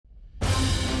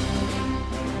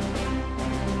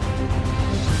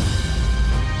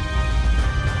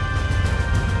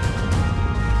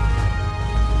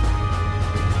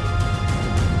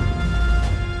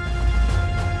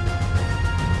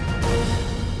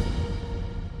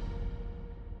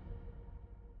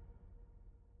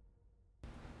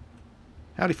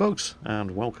Howdy folks,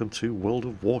 and welcome to World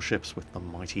of Warships with the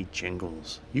mighty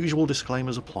Jingles. Usual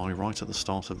disclaimers apply right at the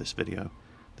start of this video.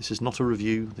 This is not a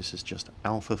review, this is just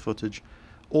alpha footage.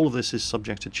 All of this is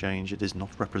subject to change, it is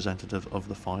not representative of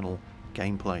the final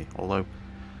gameplay, although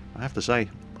I have to say,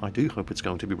 I do hope it's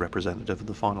going to be representative of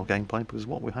the final gameplay, because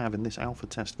what we have in this alpha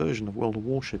test version of World of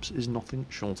Warships is nothing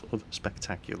short of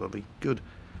spectacularly good.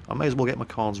 I may as well get my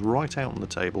cards right out on the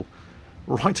table,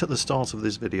 right at the start of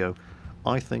this video.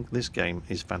 I think this game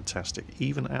is fantastic,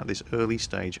 even at this early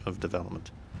stage of development.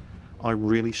 I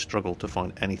really struggled to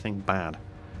find anything bad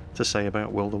to say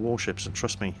about World of Warships, and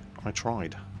trust me, I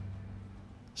tried.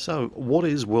 So, what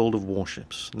is World of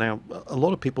Warships? Now, a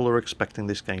lot of people are expecting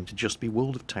this game to just be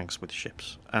World of Tanks with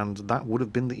ships, and that would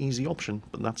have been the easy option,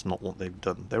 but that's not what they've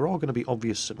done. There are going to be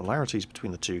obvious similarities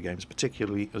between the two games,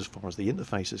 particularly as far as the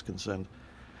interface is concerned,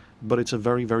 but it's a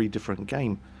very, very different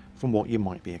game from what you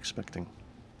might be expecting.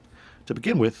 To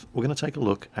begin with, we're going to take a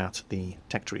look at the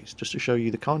tech trees, just to show you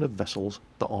the kind of vessels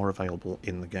that are available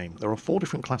in the game. There are 4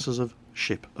 different classes of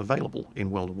ship available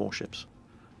in World of Warships,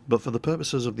 but for the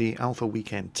purposes of the Alpha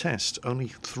Weekend test, only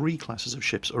 3 classes of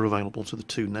ships are available to the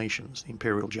 2 nations, the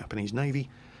Imperial Japanese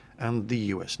Navy and the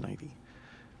US Navy.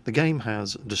 The game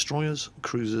has destroyers,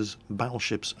 cruisers,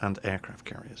 battleships and aircraft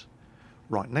carriers.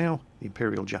 Right now, the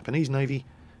Imperial Japanese Navy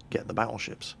get the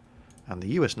battleships, and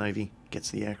the US Navy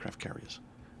gets the aircraft carriers.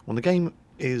 When the game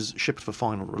is shipped for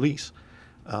final release,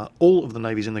 all of the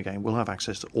navies in the game will have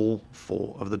access to all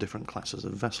 4 of the different classes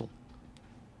of vessel.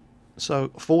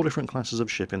 So, 4 different classes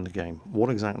of ship in the game.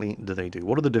 What exactly do they do?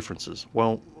 What are the differences?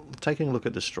 Well, taking a look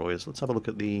at destroyers, let's have a look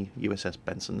at the USS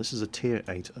Benson. This is a Tier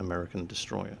 8 American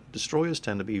destroyer. Destroyers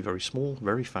tend to be very small,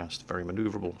 very fast, very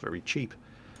maneuverable, very cheap.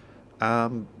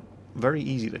 Very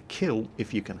easy to kill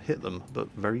if you can hit them, but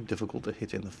very difficult to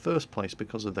hit in the first place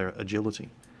because of their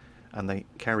agility. And they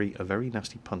carry a very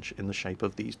nasty punch in the shape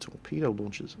of these torpedo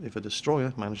launchers. If a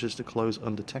destroyer manages to close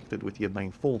undetected with your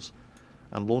main force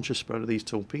and launch a spread of these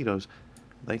torpedoes,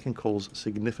 they can cause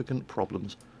significant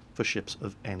problems for ships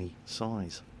of any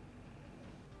size.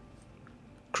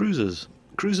 Cruisers.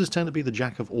 Cruisers tend to be the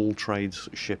jack-of-all-trades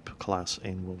ship class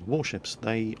in World of Warships.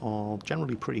 They are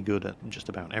generally pretty good at just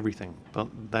about everything, but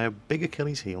their big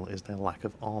Achilles heel is their lack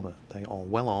of armour. They are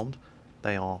well armed,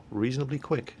 they are reasonably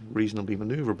quick, reasonably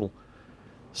manoeuvrable.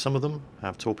 Some of them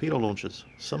have torpedo launchers,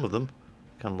 some of them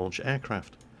can launch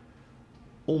aircraft.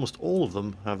 Almost all of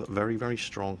them have very, very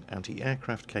strong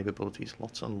anti-aircraft capabilities,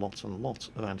 lots and lots and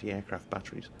lots of anti-aircraft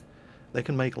batteries. They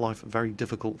can make life very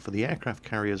difficult for the aircraft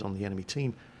carriers on the enemy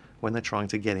team when they're trying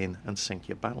to get in and sink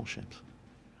your battleships.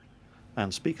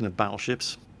 And speaking of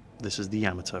battleships, this is the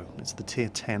Yamato. It's the Tier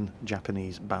 10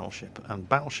 Japanese battleship, and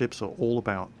battleships are all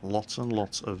about lots and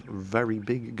lots of very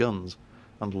big guns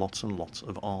and lots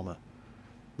of armour.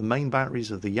 The main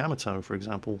batteries of the Yamato, for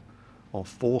example, are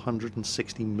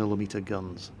 460mm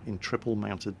guns in triple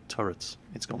mounted turrets.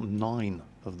 It's got 9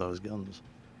 of those guns.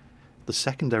 The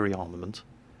secondary armament,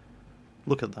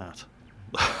 look at that.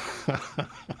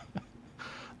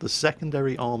 The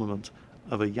secondary armament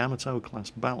of a Yamato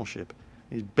class battleship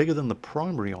is bigger than the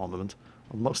primary armament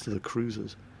of most of the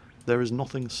cruisers. There is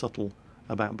nothing subtle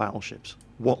about battleships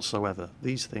whatsoever.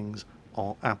 These things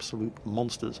are absolute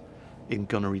monsters in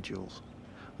gunnery duels.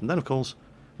 And then, of course,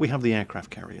 we have the aircraft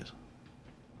carriers.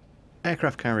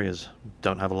 Aircraft carriers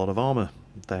don't have a lot of armour.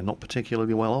 They're not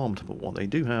particularly well armed, but what they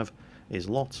do have is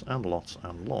lots and lots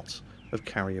and lots of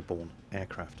carrier-borne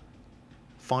aircraft.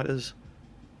 Fighters,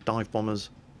 dive bombers,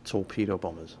 torpedo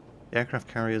bombers. The aircraft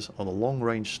carriers are the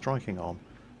long-range striking arm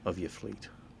of your fleet.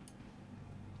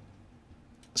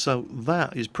 So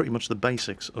that is pretty much the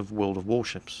basics of World of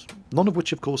Warships, none of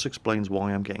which of course explains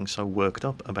why I'm getting so worked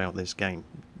up about this game.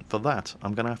 For that,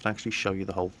 I'm going to have to actually show you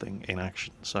the whole thing in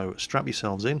action, so strap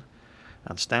yourselves in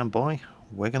and stand by.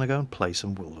 We're going to go and play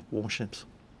some World of Warships.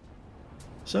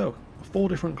 So, 4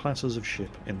 different classes of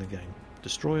ship in the game: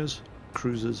 destroyers,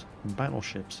 cruisers,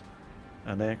 battleships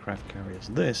and aircraft carriers.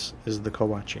 This is the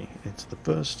Kawachi. It's the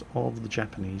first of the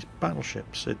Japanese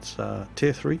battleships. It's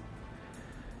Tier 3. It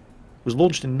was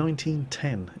launched in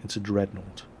 1910. It's a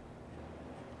dreadnought.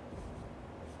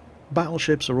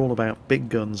 Battleships are all about big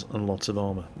guns and lots of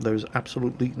armour. There's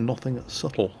absolutely nothing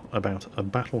subtle about a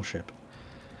battleship.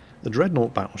 The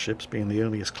dreadnought battleships, being the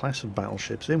earliest class of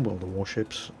battleships in World of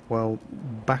Warships, well,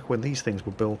 back when these things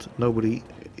were built, nobody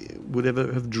would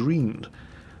ever have dreamed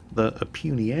that a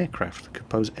puny aircraft could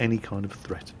pose any kind of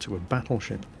threat to a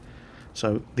battleship.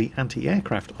 So the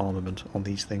anti-aircraft armament on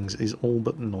these things is all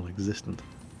but non-existent.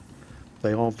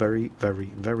 They are very,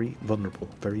 very, very vulnerable,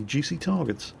 very juicy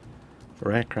targets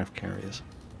for aircraft carriers.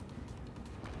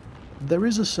 There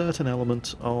is a certain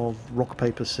element of rock,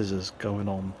 paper, scissors going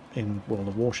on in World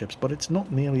of Warships, but it's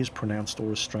not nearly as pronounced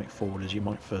or as straightforward as you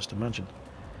might first imagine.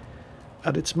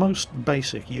 At its most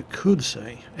basic, you could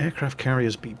say aircraft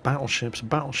carriers beat battleships,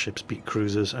 battleships beat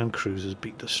cruisers, and cruisers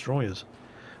beat destroyers.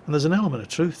 And there's an element of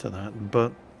truth to that,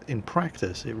 but in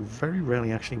practice it very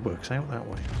rarely actually works out that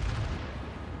way.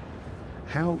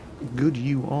 How good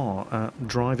you are at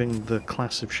driving the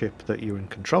class of ship that you're in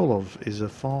control of is a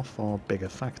far, far bigger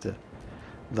factor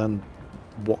than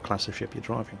what class of ship you're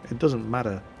driving. It doesn't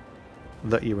matter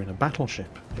that you're in a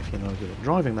battleship. If you're no good at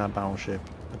driving that battleship,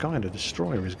 the guy in a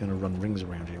destroyer is going to run rings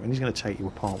around you, and he's going to take you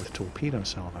apart with torpedo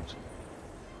salvos.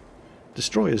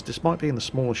 Destroyers, despite being the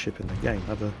smallest ship in the game,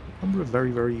 have a number of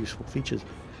very, very useful features.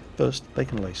 First, they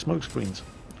can lay smoke screens,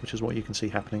 which is what you can see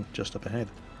happening just up ahead.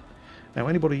 Now,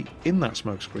 anybody in that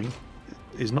smoke screen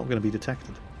is not going to be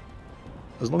detected,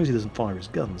 as long as he doesn't fire his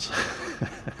guns.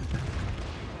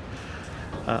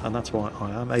 And that's why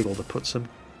I am able to put some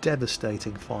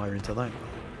devastating fire into that,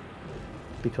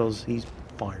 because he's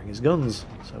firing his guns,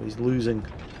 so he's losing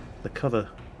the cover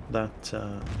that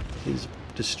his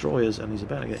destroyers, and he's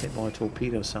about to get hit by a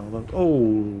torpedo salvo.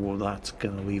 Oh, that's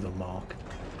going to leave a mark.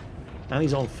 And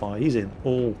he's on fire. He's in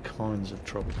all kinds of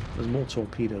trouble. There's more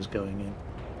torpedoes going in.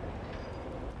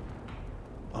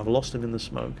 I've lost him in the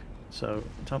smoke, so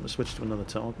time to switch to another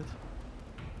target.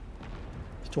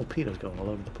 There's torpedoes going all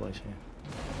over the place here.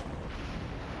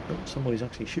 Oh, somebody's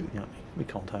actually shooting at me. We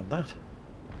can't have that.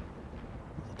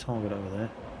 There's a target over there.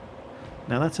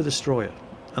 Now that's a destroyer,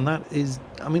 and that is,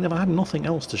 I mean, if I had nothing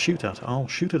else to shoot at, I'll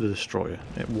shoot at a destroyer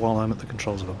while I'm at the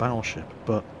controls of a battleship,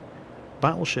 but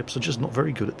battleships are just not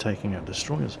very good at taking out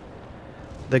destroyers.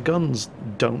 Their guns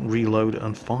don't reload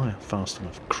and fire fast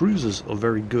enough. Cruisers are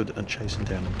very good at chasing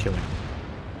down and killing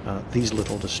these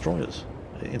little destroyers.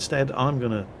 Instead, I'm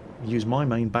going to use my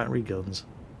main battery guns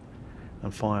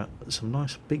and fire some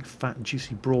nice big fat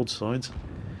juicy broadsides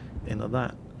into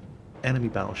that enemy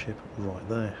battleship right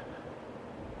there.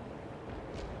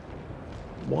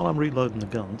 While I'm reloading the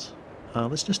guns,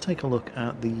 let's just take a look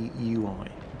at the UI.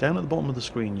 Down at the bottom of the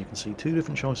screen you can see two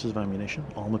different choices of ammunition,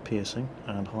 armor piercing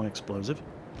and high explosive.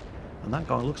 And that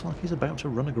guy looks like he's about to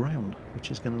run aground,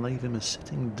 which is going to leave him a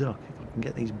sitting duck if I can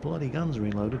get these bloody guns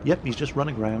reloaded. Yep, he's just run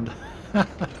aground.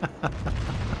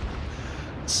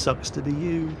 Sucks to be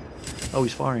you. Oh,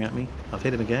 he's firing at me. I've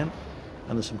hit him again,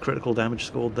 and there's some critical damage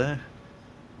scored there.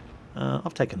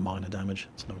 I've taken minor damage,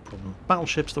 it's no problem.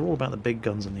 Battleships, they're all about the big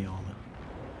guns and the armor.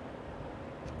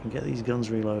 If I can get these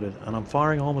guns reloaded, and I'm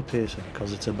firing armor piercing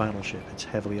because it's a battleship, it's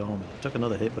heavily armored. Took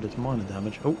another hit, but it's minor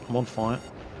damage. Oh, I'm on fire.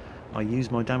 I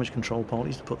used my damage control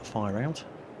parties to put the fire out.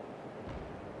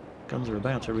 Guns are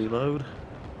about to reload.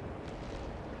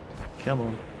 Come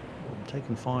on. I'm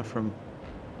taking fire from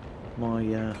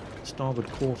my starboard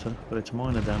quarter, but it's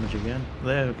minor damage again.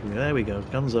 There we go,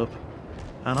 guns up.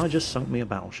 And I just sunk me a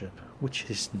battleship, which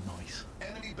is nice.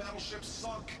 Enemy battleship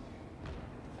sunk.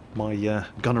 My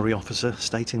gunnery officer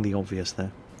stating the obvious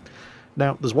there.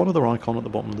 Now, there's one other icon at the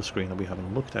bottom of the screen that we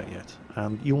haven't looked at yet,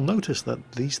 and you'll notice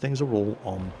that these things are all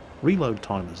on reload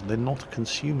timers. They're not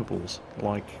consumables,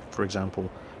 like, for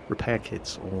example, repair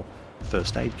kits or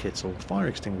first aid kits or fire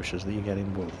extinguishers that you get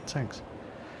in World of Tanks.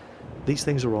 These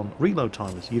things are on reload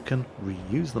timers. You can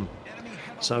reuse them.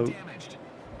 So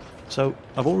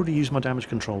I've already used my damage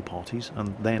control parties,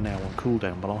 and they're now on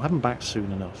cooldown, but I'll have them back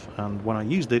soon enough. And when I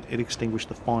used it, it extinguished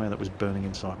the fire that was burning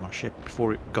inside my ship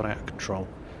before it got out of control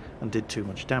and did too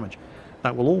much damage.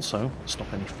 That will also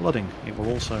stop any flooding. It will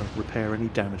also repair any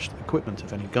damaged equipment.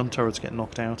 If any gun turrets get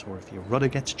knocked out, or if your rudder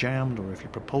gets jammed, or if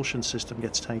your propulsion system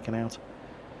gets taken out.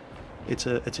 It's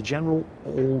a general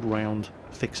all-round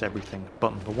fix everything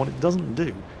button, but what it doesn't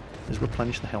do is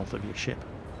replenish the health of your ship.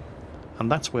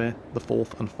 And that's where the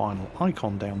fourth and final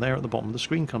icon down there at the bottom of the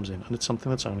screen comes in, and it's something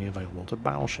that's only available to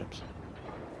battleships.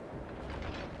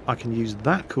 I can use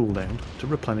that cooldown to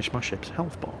replenish my ship's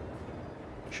health bar.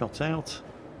 Shots out.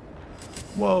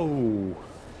 Whoa!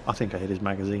 I think I hit his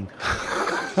magazine.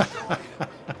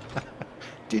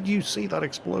 Did you see that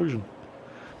explosion?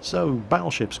 So,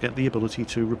 battleships get the ability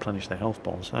to replenish their health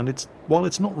bars, and while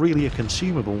it's not really a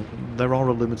consumable, there are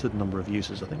a limited number of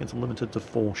uses. I think it's limited to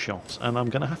 4 shots, and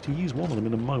I'm going to have to use one of them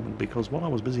in a moment, because while I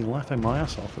was busy laughing my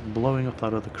ass off at blowing up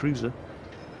that other cruiser,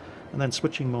 and then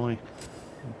switching my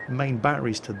main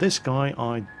batteries to this guy,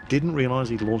 I didn't realise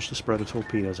he'd launched a spread of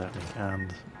torpedoes at me,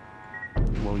 and,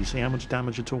 well, you see how much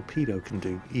damage a torpedo can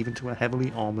do, even to a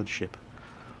heavily armoured ship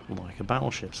like a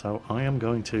battleship. So I am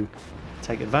going to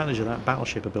take advantage of that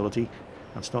battleship ability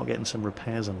and start getting some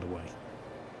repairs underway.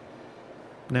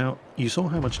 Now, you saw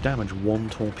how much damage one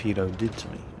torpedo did to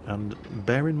me, And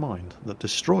bear in mind that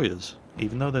destroyers,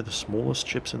 even though they're the smallest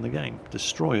ships in the game,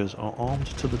 destroyers are armed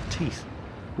to the teeth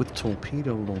with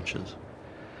torpedo launchers.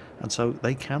 And so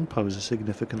they can pose a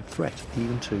significant threat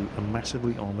even to a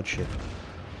massively armoured ship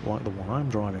like the one I'm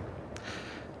driving.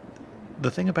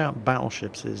 The thing about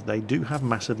battleships is they do have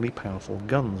massively powerful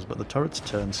guns, but the turrets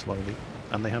turn slowly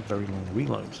and they have very long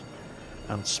reloads.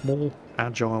 And small,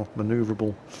 agile,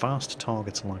 manoeuvrable, fast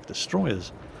targets like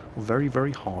destroyers are very,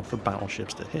 very hard for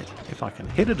battleships to hit. If I can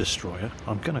hit a destroyer,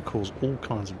 I'm going to cause all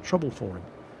kinds of trouble for him.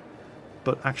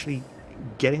 But actually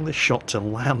getting the shot to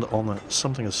land on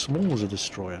something as small as a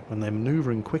destroyer when they're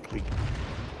manoeuvring quickly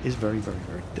is very, very,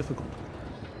 very difficult.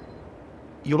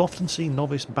 You'll often see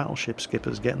novice battleship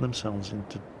skippers getting themselves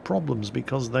into problems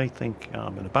because they think, oh,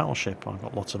 I'm in a battleship, I've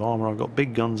got lots of armour, I've got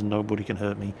big guns and nobody can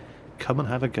hurt me. Come and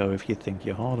have a go if you think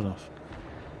you're hard enough.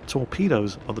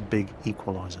 Torpedoes are the big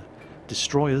equaliser.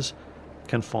 Destroyers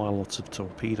can fire lots of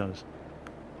torpedoes.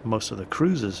 Most of the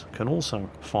cruisers can also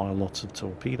fire lots of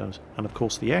torpedoes. And of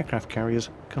course the aircraft carriers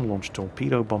can launch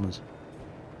torpedo bombers.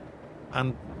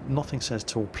 And nothing says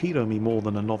torpedo me more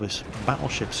than a novice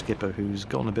battleship skipper who's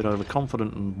gotten a bit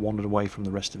overconfident and wandered away from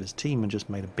the rest of his team and just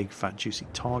made a big fat juicy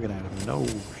target out of him. Oh,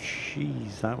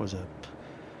 jeez, that was a...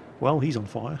 Well, he's on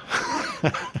fire.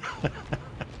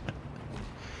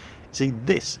 See,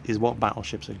 this is what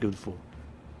battleships are good for.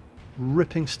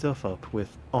 Ripping stuff up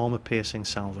with armour-piercing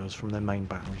salvos from their main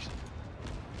batteries.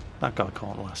 That guy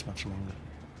can't last much longer.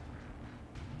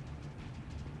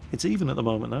 It's even at the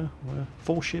moment though. We're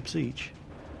 4 ships each.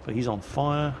 But he's on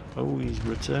fire. Oh, he's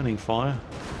returning fire.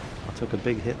 I took a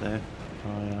big hit there.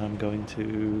 I am going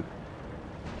to...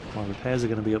 My repairs are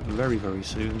going to be up very, very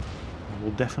soon. I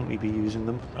will definitely be using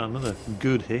them. Another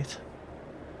good hit.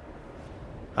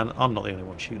 And I'm not the only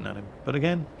one shooting at him. But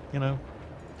again, you know,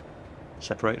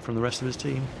 separated from the rest of his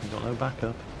team. He's got no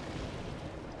backup.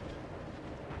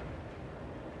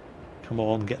 Come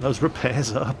on, get those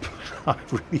repairs up. I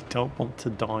really don't want to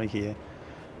die here.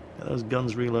 Get those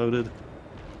guns reloaded.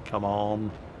 Come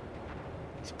on.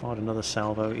 He's fired another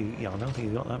salvo. Yeah, I don't think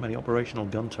he's got that many operational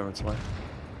gun turrets left.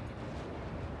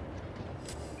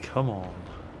 Come on.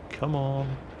 Come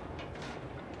on.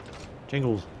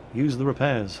 Jingles, use the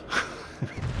repairs.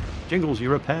 Jingles,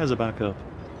 your repairs are back up.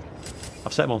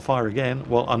 I've set him on fire again.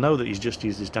 Well, I know that he's just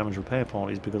used his damage repair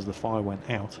parties because the fire went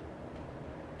out.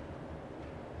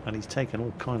 And he's taken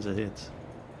all kinds of hits.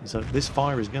 So this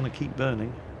fire is going to keep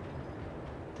burning.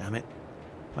 Damn it.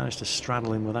 Managed to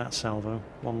straddle him with that salvo.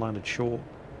 One landed short.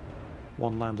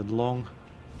 One landed long.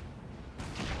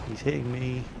 He's hitting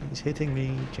me. He's hitting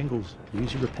me. Jingles,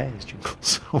 use your repairs,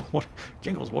 Jingles. What?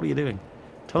 Jingles, what are you doing?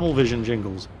 Tunnel vision,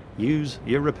 Jingles. Use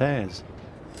your repairs.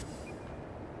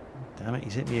 Damn it,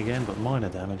 he's hit me again, but minor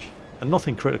damage. And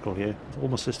nothing critical here. All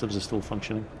my systems are still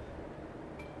functioning.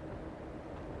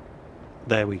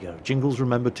 There we go. Jingles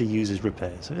remembered to use his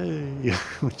repairs. Hey,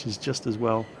 which is just as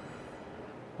well.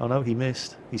 Oh no, he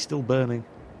missed. He's still burning.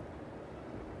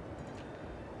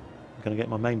 I'm going to get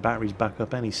my main batteries back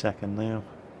up any second now.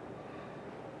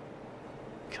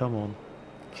 Come on.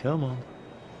 Come on.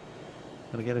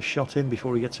 Going to get a shot in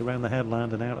before he gets around the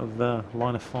headland and out of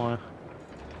line of fire.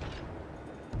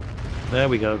 There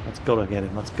we go. That's got to get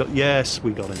him. That's got. Yes,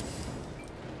 we got him.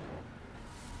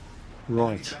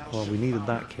 Right. Well, we needed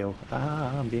that kill.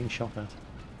 Ah, I'm being shot at.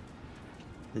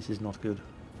 This is not good.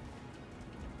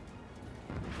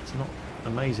 It's not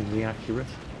amazingly accurate.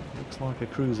 Looks like a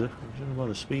cruiser. I don't know what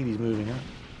the speed he's moving at.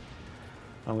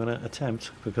 I'm going to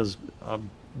attempt because I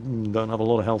don't have a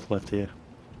lot of health left here.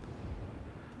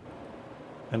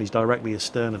 And he's directly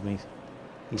astern of me.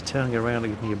 He's turning around to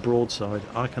give me a broadside.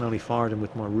 I can only fire at him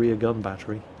with my rear gun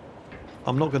battery.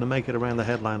 I'm not going to make it around the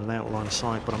headland and out of line of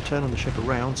sight, but I'm turning the ship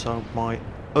around so my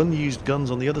unused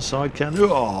guns on the other side can...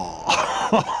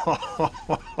 Oh!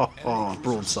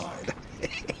 Broadside.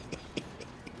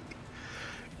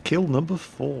 Kill number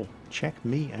 4. Check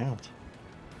me out.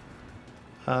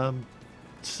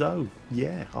 So,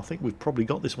 yeah, I think we've probably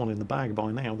got this one in the bag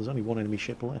by now. There's only one enemy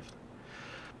ship left.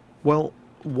 Well,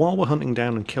 while we're hunting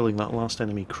down and killing that last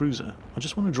enemy cruiser, I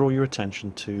just want to draw your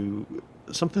attention to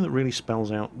something that really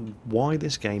spells out why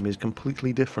this game is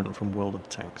completely different from World of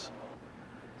Tanks.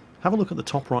 Have a look at the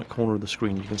top right corner of the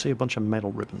screen. You can see a bunch of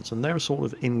medal ribbons, and they're a sort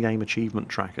of in-game achievement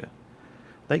tracker.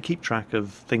 They keep track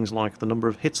of things like the number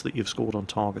of hits that you've scored on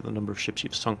target, the number of ships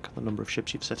you've sunk, the number of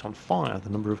ships you've set on fire,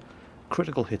 the number of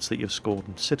critical hits that you've scored,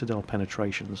 and citadel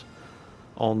penetrations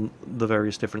on the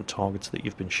various different targets that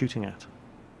you've been shooting at.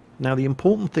 Now, the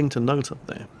important thing to note up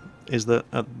there is that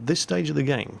at this stage of the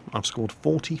game, I've scored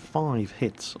 45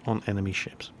 hits on enemy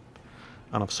ships,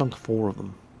 and I've sunk 4 of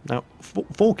them. Now,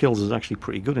 4 kills is actually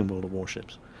pretty good in World of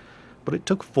Warships, but it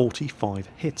took 45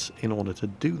 hits in order to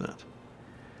do that.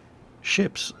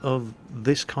 Ships of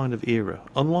this kind of era,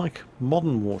 unlike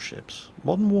modern warships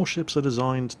are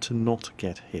designed to not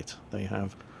get hit. They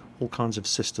have all kinds of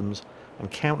systems and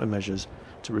countermeasures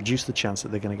to reduce the chance that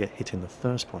they're going to get hit in the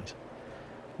first place.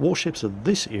 Warships of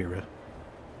this era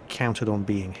counted on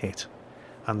being hit,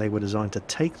 and they were designed to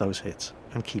take those hits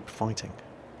and keep fighting.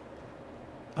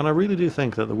 And I really do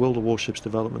think that the World of Warships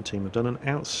development team have done an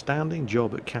outstanding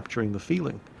job at capturing the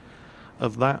feeling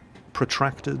of that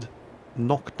protracted,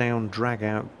 knockdown,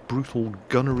 drag-out, brutal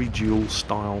gunnery duel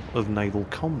style of naval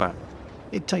combat.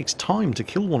 It takes time to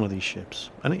kill one of these ships,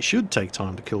 and it should take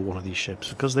time to kill one of these ships,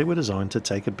 because they were designed to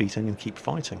take a beating and keep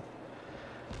fighting.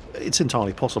 It's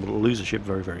entirely possible to lose a ship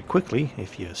very, very quickly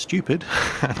if you're stupid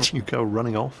and you go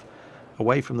running off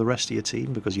away from the rest of your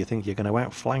team because you think you're going to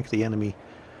outflank the enemy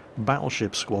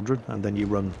battleship squadron, and then you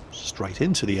run straight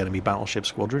into the enemy battleship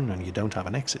squadron and you don't have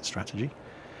an exit strategy.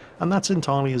 And that's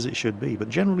entirely as it should be, but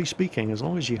generally speaking, as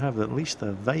long as you have at least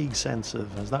a vague sense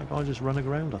of, has that guy just run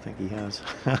aground? I think he has.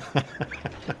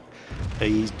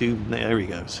 He's doomed. There he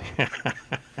goes.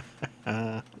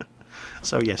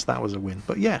 So yes, that was a win.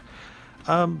 But yeah,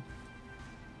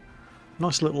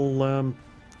 nice little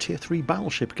tier 3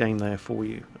 battleship game there for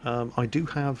you. I do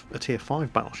have a tier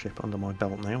 5 battleship under my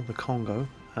belt now, the Congo.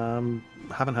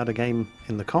 Haven't had a game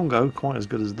in the Congo quite as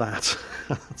good as that.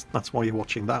 That's why you're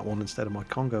watching that one instead of my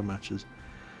Congo matches.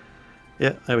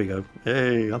 Yeah, there we go.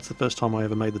 Hey, that's the first time I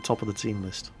ever made the top of the team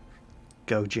list.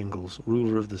 Go Jingles,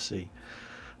 ruler of the sea.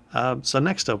 So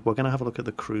next up, we're going to have a look at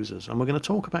the cruisers, and we're going to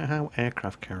talk about how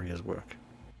aircraft carriers work.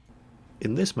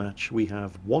 In this match, we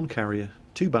have 1 carrier,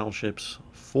 2 battleships,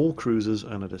 4 cruisers,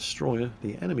 and a destroyer.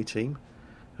 The enemy team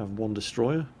have 1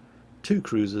 destroyer, 2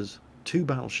 cruisers, 2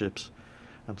 battleships,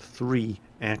 and 3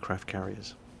 aircraft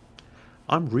carriers.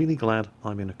 I'm really glad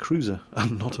I'm in a cruiser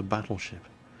and not a battleship.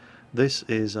 This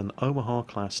is an Omaha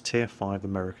class tier 5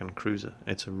 American cruiser.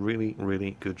 It's a really,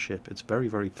 really good ship. It's very,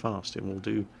 very fast. It will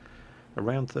do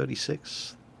around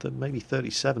 36 to maybe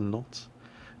 37 knots.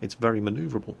 It's very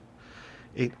maneuverable.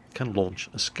 It can launch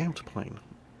a scout plane.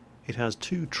 It has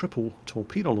 2 triple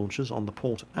torpedo launchers on the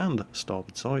port and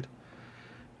starboard side.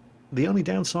 The only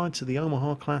downside to the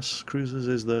Omaha class cruisers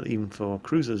is that even for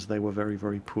cruisers they were very,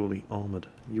 very poorly armoured.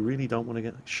 You really don't want to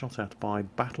get shot at by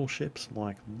battleships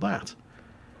like that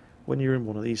when you're in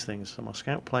one of these things. So my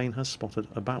scout plane has spotted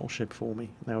a battleship for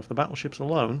me. Now if the battleship's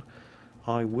alone,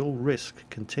 I will risk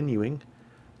continuing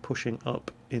pushing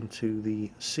up into the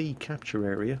sea capture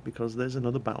area because there's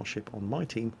another battleship on my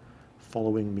team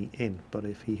following me in. But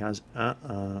if he has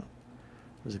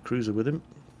there's a cruiser with him.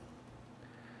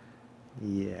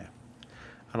 Yeah.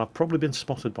 And I've probably been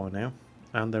spotted by now,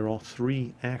 and there are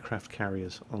 3 aircraft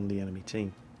carriers on the enemy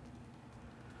team.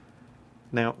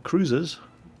 Now, cruisers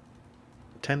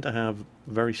tend to have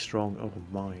very strong... Oh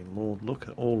my lord, look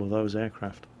at all of those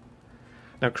aircraft.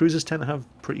 Now, cruisers tend to have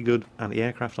pretty good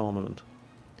anti-aircraft armament,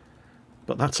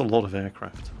 but that's a lot of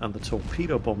aircraft, and the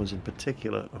torpedo bombers in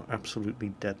particular are absolutely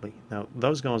deadly. Now,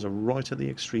 those guys are right at the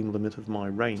extreme limit of my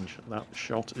range. That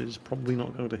shot is probably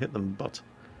not going to hit them, but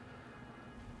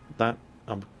that...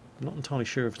 I'm not entirely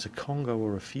sure if it's a Congo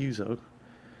or a Fuso.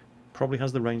 Probably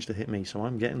has the range to hit me, so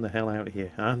I'm getting the hell out of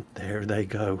here. And there they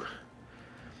go.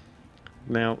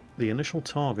 Now, the initial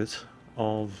target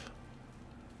of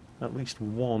at least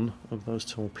one of those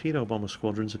torpedo bomber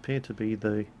squadrons appeared to be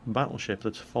the battleship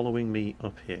that's following me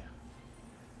up here.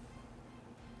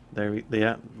 There they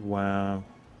are. Wow.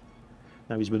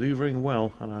 Now he's maneuvering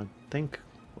well, and I think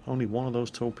only one of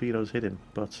those torpedoes hit him,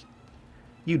 but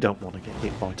you don't want to get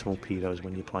hit by torpedoes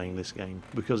when you're playing this game,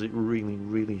 because it really,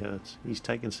 really hurts. He's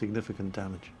taken significant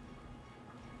damage.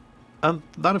 And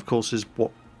that, of course, is what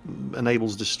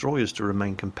enables destroyers to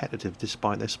remain competitive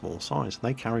despite their small size.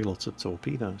 They carry lots of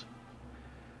torpedoes.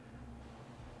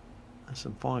 There's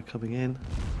some fire coming in,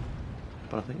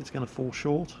 but I think it's going to fall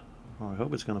short. I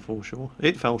hope it's going to fall short.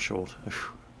 It fell short.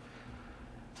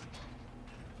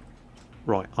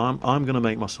 Right, I'm going to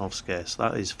make myself scarce.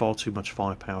 That is far too much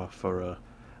firepower for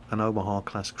an Omaha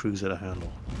class cruiser to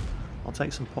handle. I'll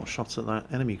take some pot shots at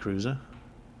that enemy cruiser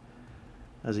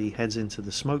as he heads into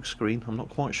the smoke screen. I'm not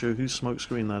quite sure whose smoke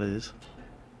screen that is,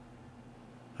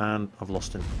 and I've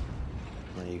lost him.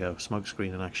 There you go, smoke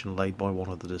screen in action laid by one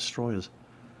of the destroyers.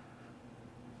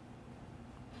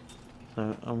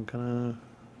 So I'm gonna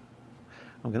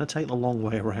take the long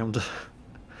way around.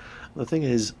 The thing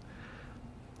is,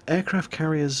 aircraft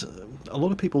carriers, a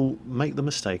lot of people make the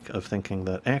mistake of thinking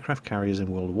that aircraft carriers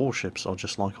in World of Warships are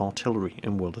just like artillery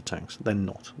in World of Tanks. They're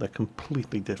not. They're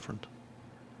completely different.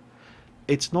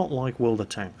 It's not like World of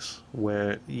Tanks,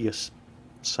 where you're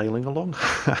sailing along.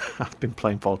 I've been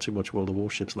playing far too much World of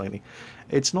Warships lately.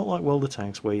 It's not like World of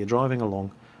Tanks, where you're driving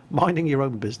along, minding your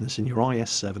own business in your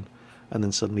IS-7, and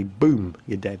then suddenly, boom,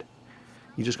 you're dead.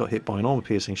 You just got hit by an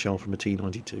armor-piercing shell from a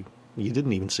T-92. You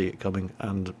didn't even see it coming,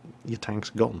 and your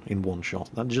tank's gone in one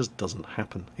shot. That just doesn't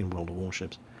happen in World of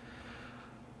Warships.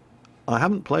 I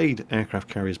haven't played aircraft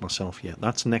carriers myself yet.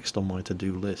 That's next on my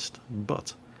to-do list.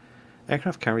 But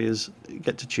aircraft carriers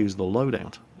get to choose the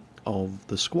loadout of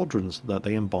the squadrons that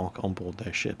they embark on board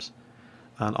their ships.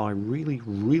 And I really,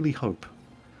 really hope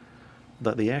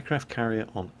that the aircraft carrier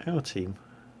on our team...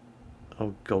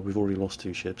 Oh god, we've already lost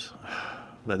 2 ships.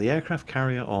 That the aircraft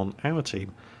carrier on our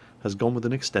team has gone with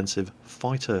an extensive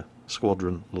fighter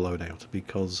squadron loadout,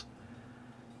 because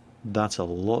that's a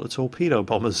lot of torpedo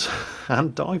bombers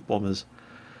and dive bombers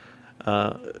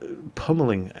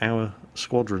pummeling our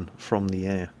squadron from the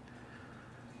air.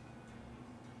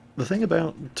 The thing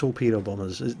about torpedo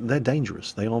bombers is they're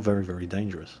dangerous. They are very, very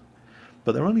dangerous.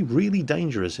 But they're only really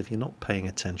dangerous if you're not paying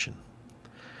attention.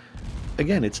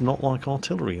 Again, it's not like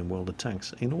artillery in World of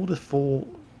Tanks. In order for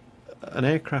an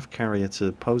aircraft carrier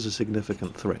to pose a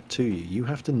significant threat to you, you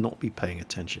have to not be paying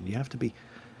attention. You have to be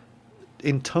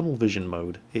in tunnel vision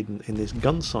mode, in this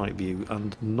gun sight view,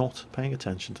 and not paying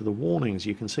attention to the warnings.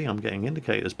 You can see I'm getting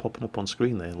indicators popping up on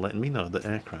screen there, letting me know that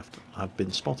aircraft have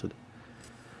been spotted.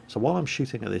 So while I'm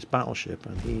shooting at this battleship,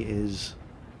 and he is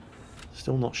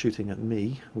still not shooting at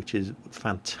me, which is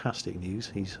fantastic news,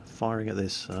 he's firing at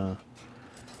this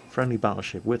friendly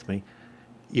battleship with me,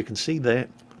 you can see there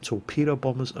torpedo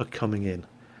bombers are coming in,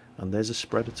 and there's a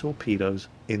spread of torpedoes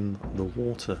in the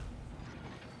water.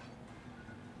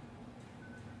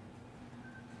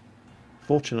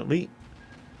 Fortunately,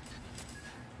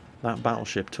 that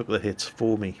battleship took the hits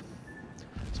for me,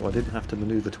 so I didn't have to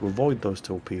maneuver to avoid those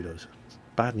torpedoes.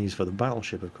 Bad news for the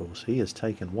battleship, of course. He has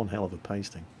taken one hell of a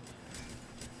pasting.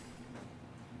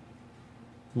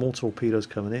 More torpedoes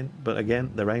coming in, but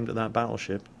again, they're aimed at that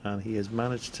battleship, and he has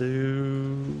managed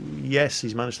to... Yes,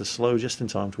 he's managed to slow just in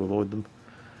time to avoid them.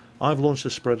 I've launched a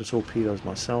spread of torpedoes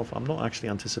myself. I'm not actually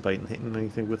anticipating hitting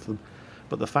anything with them,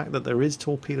 but the fact that there is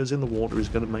torpedoes in the water is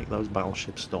going to make those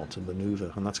battleships start to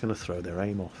maneuver, and that's going to throw their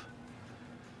aim off.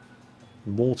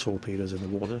 More torpedoes in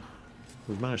the water.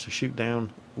 We've managed to shoot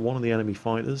down one of the enemy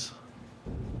fighters.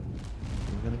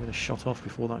 I'm going to get a shot off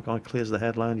before that guy clears the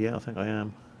headland. Yeah, I think I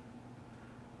am.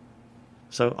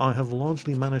 So I have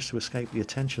largely managed to escape the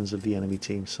attentions of the enemy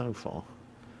team so far.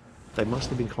 They must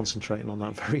have been concentrating on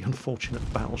that very unfortunate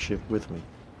battleship with me.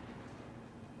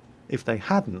 If they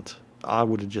hadn't, I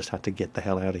would have just had to get the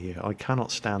hell out of here. I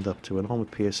cannot stand up to an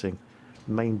armor-piercing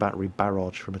main battery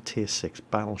barrage from a tier 6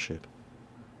 battleship.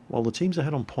 Well, the team's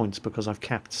ahead on points because I've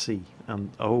capped C, and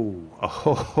I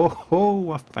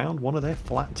found one of their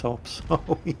flat tops.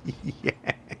 Oh,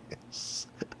 yes!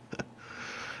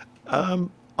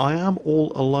 I am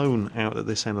all alone out at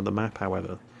this end of the map,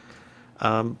 however.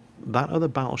 That other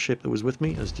battleship that was with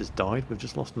me has just died. We've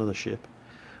just lost another ship.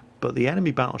 But the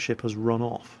enemy battleship has run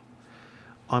off.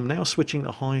 I'm now switching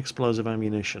to high explosive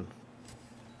ammunition.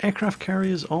 Aircraft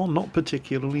carriers are not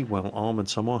particularly well armoured,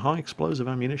 so my high explosive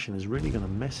ammunition is really going to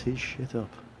mess his shit up.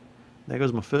 There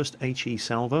goes my first HE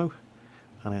salvo,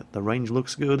 and the range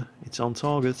looks good. It's on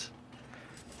target,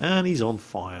 and he's on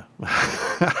fire.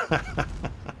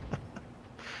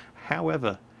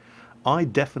 However, I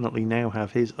definitely now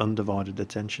have his undivided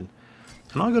attention.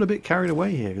 And I got a bit carried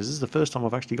away here, because this is the first time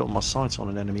I've actually got my sights on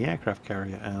an enemy aircraft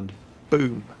carrier, and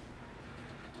boom!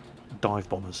 Dive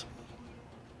bombers.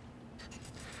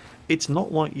 It's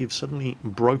not like you've suddenly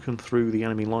broken through the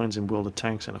enemy lines in World of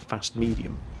Tanks in a fast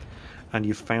medium, and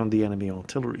you've found the enemy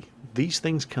artillery. These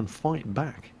things can fight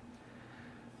back.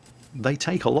 They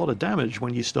take a lot of damage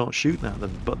when you start shooting at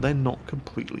them, but they're not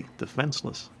completely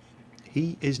defenseless.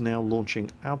 He is now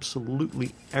launching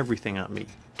absolutely everything at me.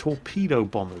 Torpedo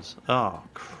bombers. Ah,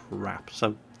 crap.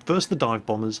 So, first the dive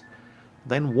bombers,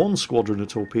 then one squadron of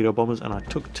torpedo bombers, and I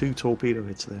took 2 torpedo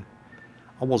hits there.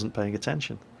 I wasn't paying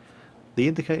attention. The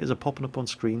indicators are popping up on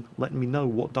screen, letting me know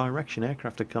what direction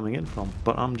aircraft are coming in from,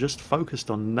 but I'm just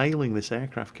focused on nailing this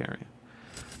aircraft carrier.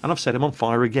 And I've set him on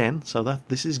fire again, so that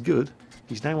this is good.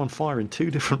 He's now on fire in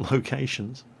 2 different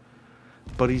locations,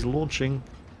 but he's launching.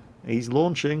 He's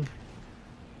launching.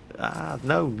 Ah,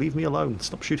 no, leave me alone.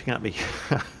 Stop shooting at me.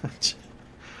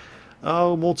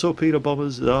 Oh, more torpedo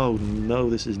bombers. Oh, no,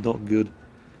 this is not good.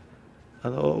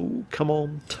 And oh, come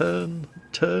on, turn,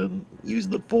 turn. Use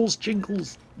the force,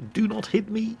 Jingles. Do not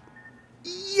hit me.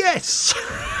 Yes!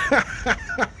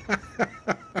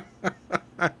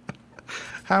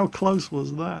 How close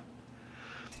was that?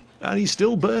 And he's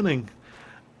still burning.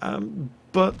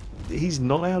 But he's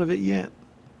not out of it yet.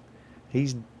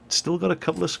 He's still got a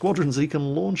couple of squadrons he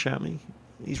can launch at me.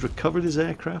 He's recovered his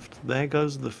aircraft. There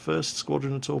goes the first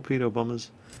squadron of torpedo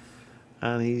bombers.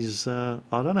 And he's... I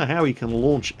don't know how he can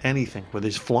launch anything with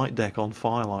his flight deck on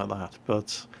fire like that,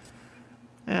 but...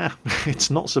 yeah,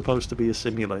 it's not supposed to be a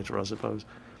simulator, I suppose.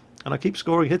 And I keep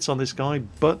scoring hits on this guy,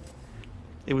 but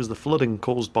it was the flooding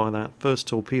caused by that first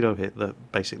torpedo hit that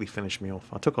basically finished me off.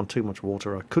 I took on too much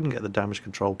water. I couldn't get the damage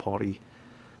control party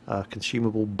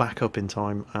consumable back up in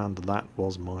time, and that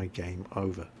was my game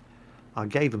over. I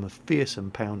gave him a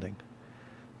fearsome pounding,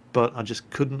 but I just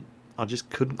couldn't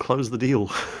close the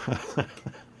deal.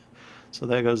 So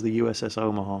there goes the USS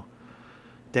Omaha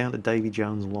down to Davy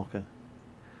Jones' locker.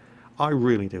 I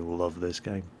really do love this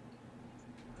game.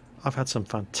 I've had some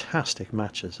fantastic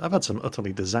matches. I've had some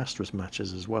utterly disastrous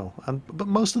matches as well. But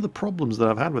most of the problems that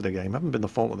I've had with the game haven't been the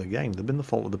fault of the game. They've been the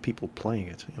fault of the people playing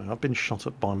it. You know, I've been shot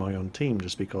up by my own team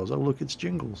just because, oh look, it's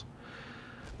Jingles.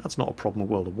 That's not a problem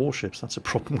with World of Warships. That's a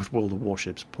problem with World of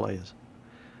Warships players.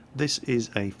 This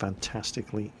is a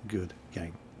fantastically good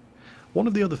game. One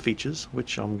of the other features,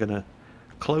 which I'm going to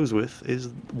close with, is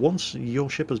once your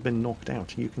ship has been knocked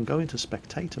out, you can go into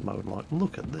spectator mode. Like,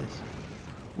 look at this.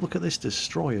 Look at this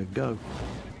destroyer go.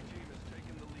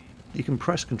 You can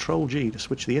press Control G to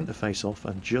switch the interface off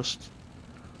and just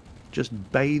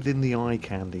bathe in the eye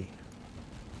candy.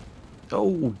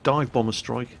 Oh, dive bomber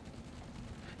strike.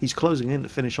 He's closing in to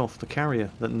finish off the carrier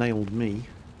that nailed me,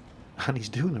 and he's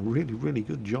doing a really, really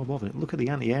good job of it. Look at the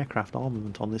anti-aircraft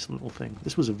armament on this little thing.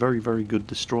 This was a very, very good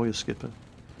destroyer skipper.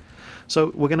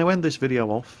 So we're going to end this video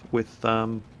off with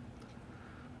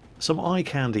some eye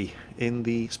candy in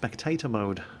the spectator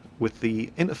mode, with the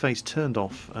interface turned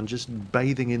off and just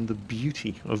bathing in the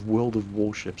beauty of World of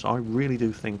Warships. I really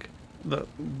do think that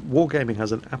Wargaming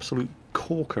has an absolute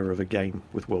corker of a game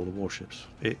with World of Warships.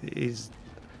 It is...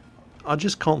 I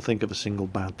just can't think of a single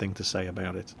bad thing to say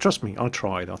about it. Trust me, I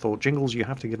tried. I thought, Jingles, you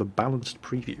have to give a balanced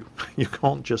preview. You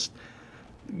can't just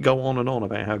go on and on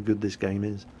about how good this game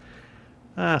is.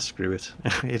 Ah, screw it.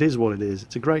 It is what it is.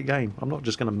 It's a great game. I'm not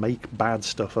just going to make bad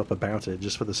stuff up about it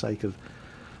just for the sake of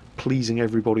pleasing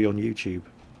everybody on YouTube.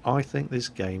 I think this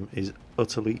game is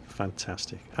utterly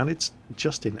fantastic. And it's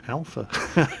just in alpha.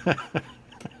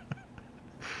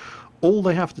 All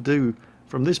they have to do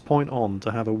from this point on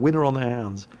to have a winner on their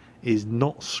hands is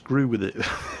not screw with it.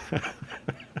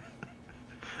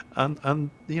 and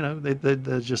you know,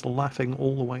 they're just laughing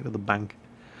all the way to the bank.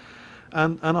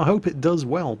 And I hope it does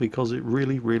well, because it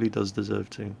really, really does deserve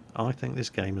to. I think this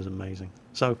game is amazing.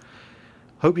 So,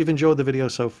 hope you've enjoyed the video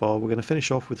so far. We're going to finish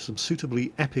off with some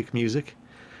suitably epic music,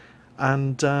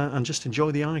 and just enjoy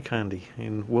the eye candy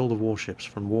in World of Warships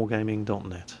from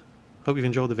wargaming.net. Hope you've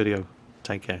enjoyed the video.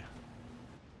 Take care.